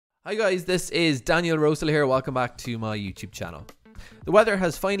Hi guys, this is Daniel Rosehill here. Welcome back to my YouTube channel. The weather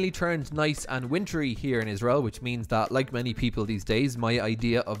has finally turned nice and wintry here in Israel, which means that, like many people these days, my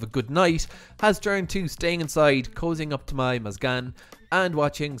idea of a good night has turned to staying inside, cozying up to my mazgan and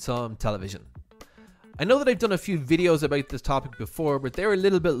watching some television. I know that I've done a few videos about this topic before, but they're a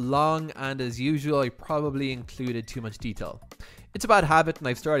little bit long and as usual I probably included too much detail. It's a bad habit and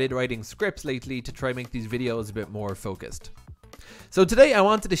I've started writing scripts lately to try and make these videos a bit more focused. So today I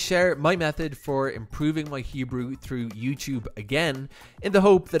wanted to share my method for improving my Hebrew through YouTube again, in the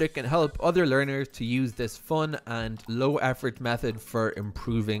hope that it can help other learners to use this fun and low effort method for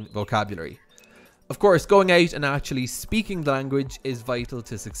improving vocabulary. Of course, going out and actually speaking the language is vital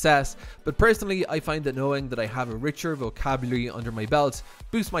to success, but personally I find that knowing that I have a richer vocabulary under my belt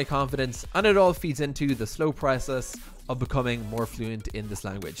boosts my confidence, and it all feeds into the slow process of becoming more fluent in this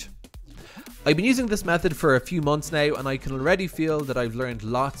language. I've been using this method for a few months now and I can already feel that I've learned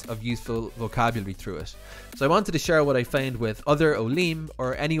lots of useful vocabulary through it. So I wanted to share what I found with other Olim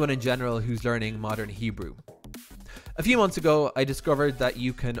or anyone in general who's learning modern Hebrew. A few months ago I discovered that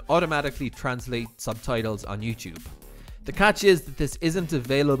you can automatically translate subtitles on YouTube. The catch is that this isn't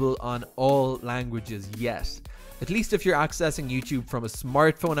available on all languages yet, at least if you're accessing YouTube from a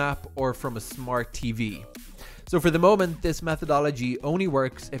smartphone app or from a smart TV. So for the moment, this methodology only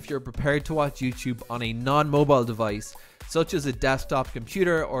works if you're prepared to watch YouTube on a non-mobile device, such as a desktop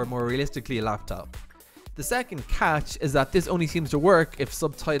computer or more realistically a laptop. The second catch is that this only seems to work if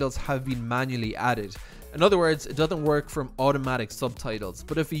subtitles have been manually added. In other words, it doesn't work from automatic subtitles,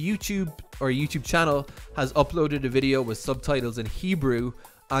 but if a YouTube channel has uploaded a video with subtitles in Hebrew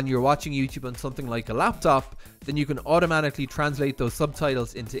and you're watching YouTube on something like a laptop, then you can automatically translate those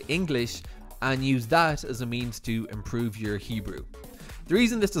subtitles into English and use that as a means to improve your Hebrew. The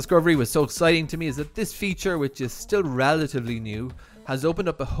reason this discovery was so exciting to me is that this feature, which is still relatively new, has opened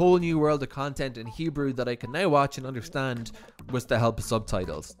up a whole new world of content in Hebrew that I can now watch and understand with the help of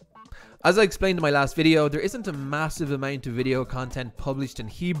subtitles. As I explained in my last video, there isn't a massive amount of video content published in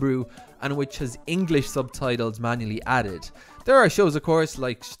Hebrew and which has English subtitles manually added. There are shows of course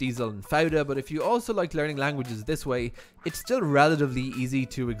like Shtizel and Fauda, but if you also like learning languages this way, it's still relatively easy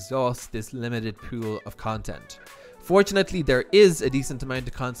to exhaust this limited pool of content. Fortunately, there is a decent amount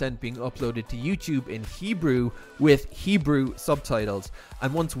of content being uploaded to YouTube in Hebrew with Hebrew subtitles,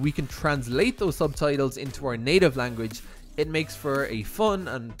 and once we can translate those subtitles into our native language, it makes for a fun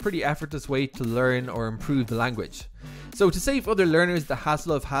and pretty effortless way to learn or improve the language. So to save other learners the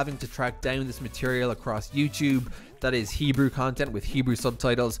hassle of having to track down this material across YouTube, that is Hebrew content with Hebrew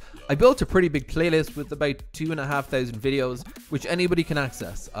subtitles, I built a pretty big playlist with about 2,500 videos, which anybody can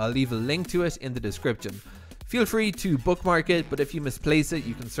access. I'll leave a link to it in the description. Feel free to bookmark it, but if you misplace it,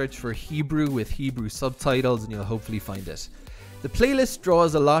 you can search for Hebrew with Hebrew subtitles and you'll hopefully find it. The playlist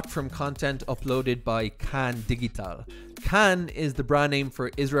draws a lot from content uploaded by Kan Digital. Kan is the brand name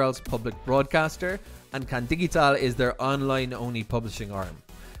for Israel's public broadcaster, and Kan Digital is their online-only publishing arm.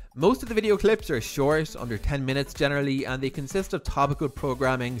 Most of the video clips are short, under 10 minutes generally, and they consist of topical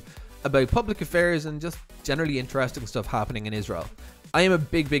programming about public affairs and just generally interesting stuff happening in Israel. I am a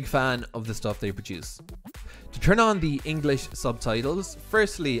big fan of the stuff they produce. To turn on the English subtitles,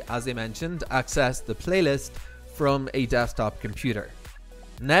 firstly, as I mentioned, access the playlist from a desktop computer.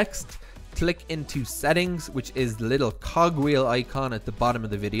 Next, click into Settings, which is the little cogwheel icon at the bottom of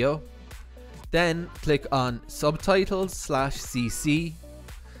the video. Then click on Subtitles/CC.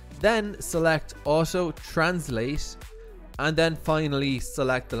 Then select Auto Translate, and then finally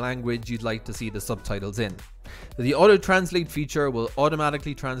select the language you'd like to see the subtitles in. The auto translate feature will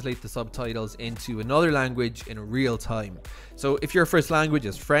automatically translate the subtitles into another language in real time. So if your first language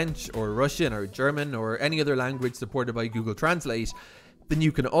is French or Russian or German or any other language supported by Google Translate, then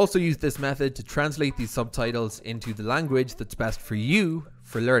you can also use this method to translate these subtitles into the language that's best for you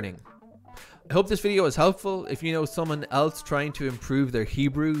for learning. I hope this video is helpful. If you know someone else trying to improve their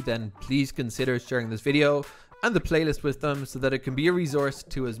Hebrew, then please consider sharing this video and the playlist with them so that it can be a resource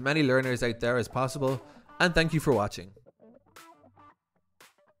to as many learners out there as possible. And thank you for watching.